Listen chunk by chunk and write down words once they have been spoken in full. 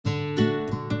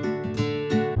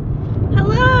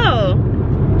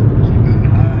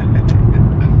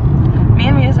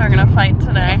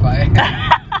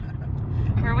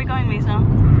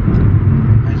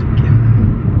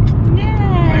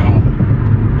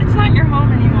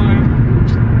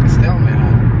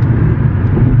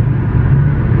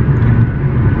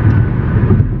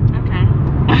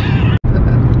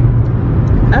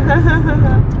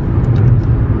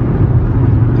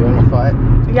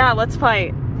Yeah, let's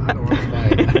fight. I don't want to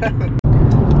fight.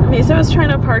 Mezo was trying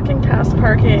to park in cast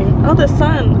parking. Oh, the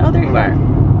sun. Oh, there you are.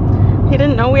 He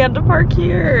didn't know we had to park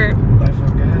here. I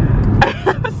forgot.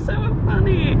 That was so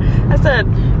funny. I said,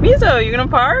 Mezo, you gonna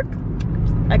park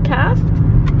at cast?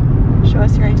 Show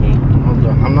us your ID. Hold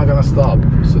on. I'm not gonna stop,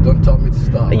 so don't tell me to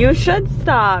stop. You should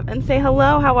stop and say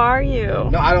hello, how are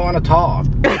you? No, I don't want to talk.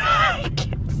 I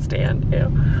can't stand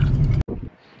you.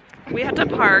 We had to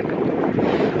park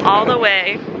all the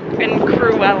way in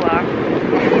Cruella.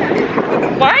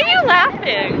 Why are you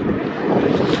laughing?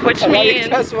 Which means...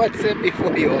 Just what's it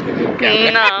before you open the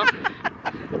camera. No.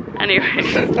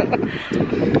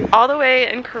 Anyways. All the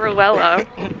way in Cruella,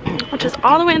 which is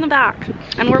all the way in the back.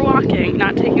 And we're walking,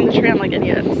 not taking the tram like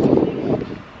idiots. No.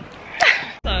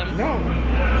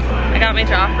 I got my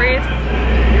Joffrey's.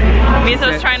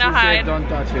 Mizo's trying to hide. Don't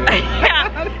touch it.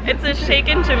 Yeah, it's a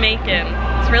shaken Jamaican.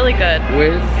 It's really good.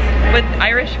 With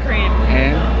Irish cream.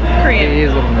 And Cream.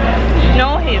 hazelnut.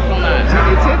 No hazelnut. It's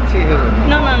hazelnut.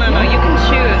 No, no, no, no. You can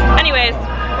choose. Anyways,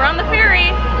 we're on the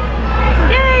ferry.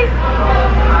 Yay!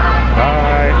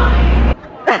 Bye.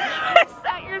 Is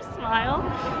that your smile?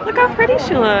 Look how pretty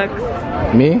she looks.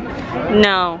 Me?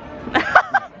 No.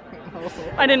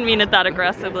 I didn't mean it that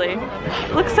aggressively.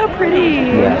 Looks so pretty.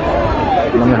 Yeah.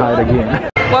 Let me hide again.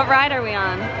 What ride are we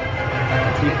on?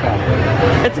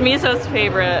 It's Mezo's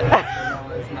favorite. No,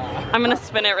 it's not. I'm gonna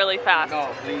spin it really fast. No,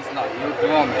 please not. You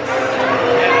promise.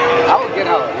 I will get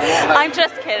out. I'm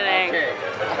just kidding. Okay.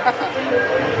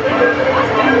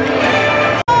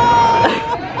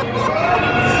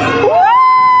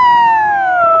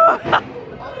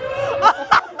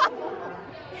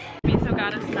 Mezo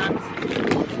got us nuts.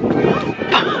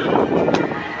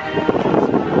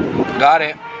 Got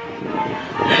it.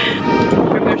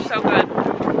 They're so good.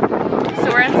 So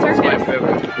we're in Circus. That's my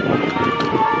favorite.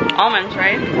 Almonds,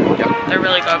 right? Yep. They're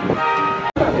really good.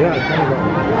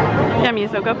 Yeah, Yeah,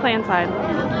 Mezo, go play inside.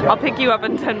 I'll pick you up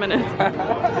in 10 minutes.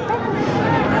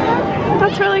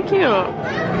 That's really cute.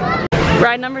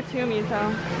 Ride number 2,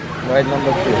 Mezo. Ride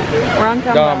number 2. We're on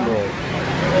Dumbo.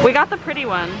 Dumbo. We got the pretty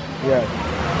one. Yes.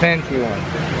 Fancy one.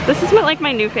 This is like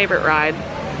my new favorite ride.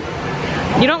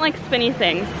 You don't like spinny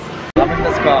things. Up in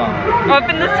the sky. Up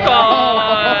in the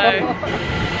sky.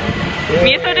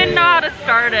 Mezo didn't know how to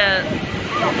start it.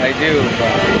 I do,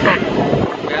 but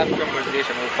we have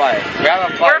conversation. We'll fight. We have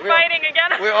a fight. We're fighting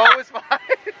again. We're always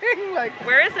fighting. Like,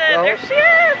 where is it? no. There she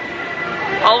is.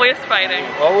 Always fighting.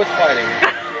 Always fighting.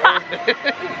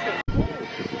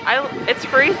 It's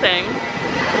freezing.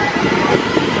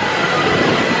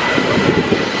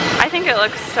 I think it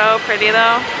looks so pretty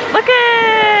though. Look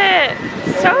at it!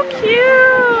 So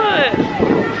cute!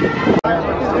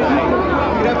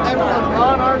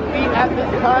 On our feet at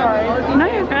this time. No,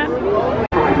 you're good.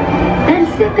 And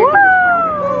step in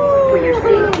for your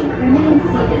safety. Remain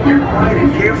seated.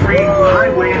 Riding carefree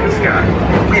highway in the sky.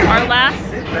 Our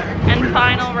last and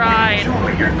final ride.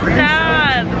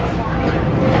 Sad.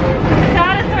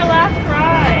 Sad is our last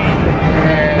ride.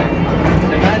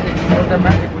 The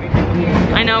magic.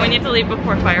 I know, we need to leave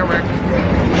before fireworks.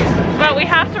 But we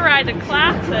have to ride the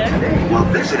classic. While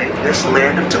visiting this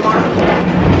land of tomorrow.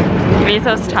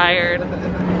 Mezo's tired.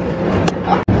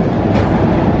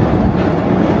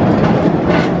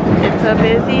 It's a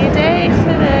busy day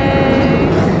today.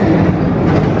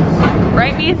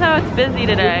 Right, Mezo? It's busy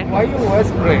today. Why are you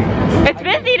whispering? It's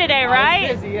busy today,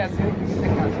 right? It's busy, yes.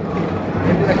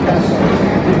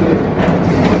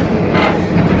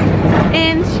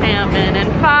 Enchantment in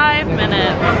 5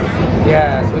 minutes.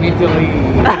 Yes, we need to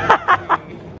leave.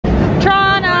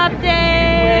 Tron update!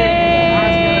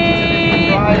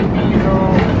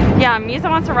 Yeah, Mezo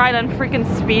wants to ride on freaking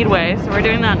Speedway, so we're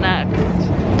doing that next.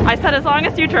 I said as long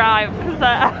as you drive, because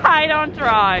I don't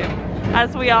drive,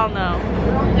 as we all know.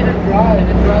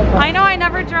 I know I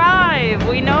never drive.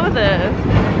 We know this.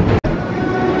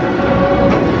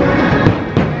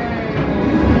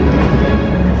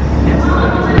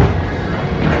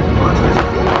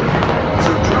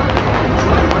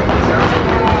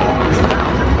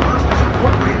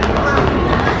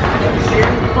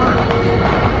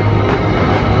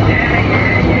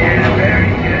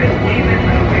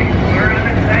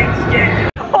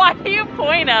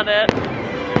 At it.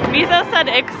 Mezo said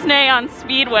Ixnay on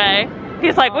Speedway.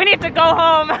 He's like, we need to go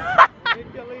home.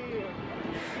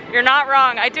 You're not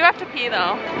wrong. I do have to pee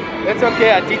though. It's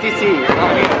okay at TTC.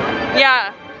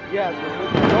 Yeah. Yes,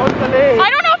 cross the lake. I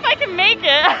don't know if I can make it.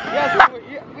 Yes,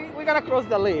 we gotta cross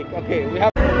the lake. Okay, we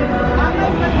have.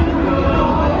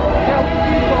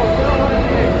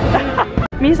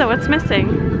 Mezo, what's missing?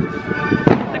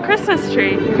 The Christmas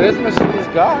tree. Christmas tree is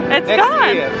gone. It's Next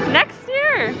gone. year. Next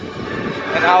year.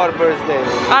 And our birthday.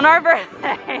 On our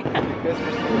birthday.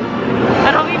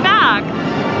 And I'll be back.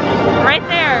 Right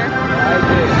there.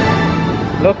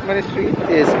 Lokman Street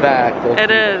is back.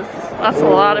 It is. That's a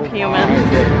lot of humans.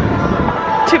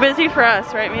 Too busy for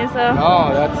us, right, Mezo?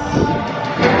 Oh, that's...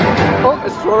 Oh,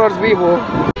 it's Flores Vivo.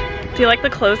 Do you like the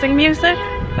closing music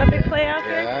that they play out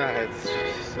here? Yeah, it's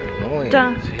just annoying.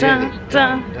 Dun, dun,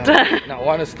 dun, dun. I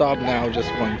want to stop now,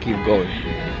 just want to keep going.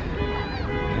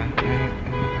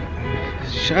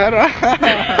 Shut up!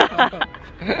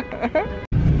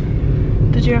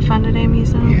 Did you have fun today,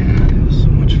 Mezo? Yeah, it was so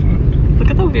much fun. Look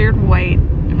at the weird white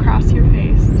across your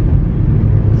face.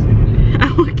 I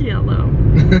look yellow.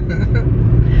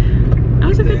 That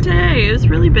was a good day. It was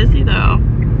really busy though.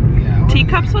 Yeah,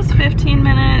 Teacups was 15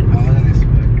 minutes. I wasn't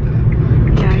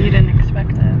expecting that. Yeah, you didn't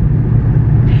expect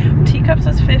it. Teacups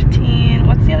was 15.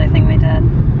 What's the other thing we did?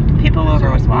 People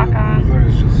Mover was walk on.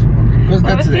 Because What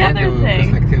that's was the other end of- thing?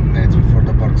 It's like 10 minutes before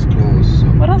the park's closed. So.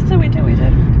 What else did we do?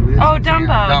 Oh, Dumbo.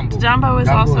 Yeah, Dumbo was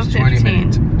Dumbo also was 15. 20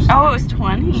 minutes. Oh, it was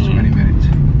 20. It was 20 minutes.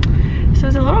 So it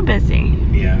was a little busy.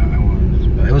 Yeah, I was.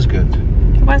 But it was good.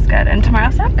 It was good. And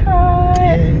tomorrow's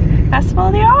Epcot. Festival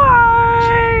of the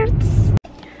Arts.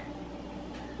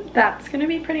 That's gonna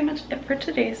be pretty much it for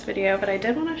today's video, but I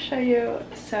did want to show you.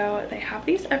 So they have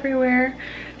these everywhere.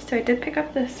 So I did pick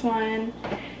up this one,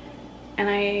 and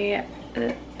I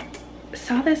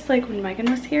saw this like when Megan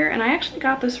was here, and I actually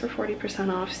got this for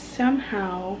 40% off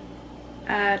somehow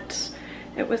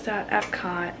it was at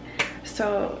Epcot.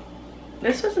 So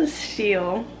this was a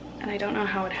steal, and I don't know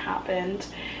how it happened.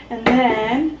 And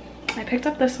then I picked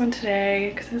up this one today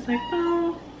because I was like,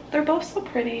 oh, they're both so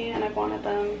pretty and I've wanted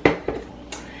them.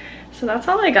 So that's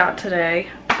all I got today.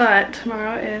 But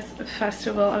tomorrow is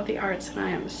Festival of the Arts, and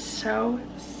I am so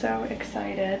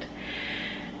excited.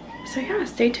 So yeah,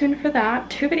 stay tuned for that.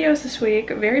 2 videos this week.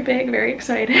 Very big, very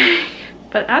exciting.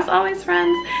 But as always,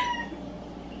 friends,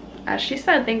 as she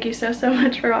said, thank you so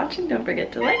much for watching. Don't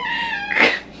forget to like,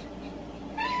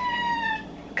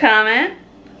 comment,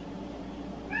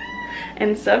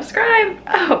 and subscribe.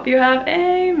 I hope you have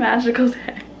a magical day.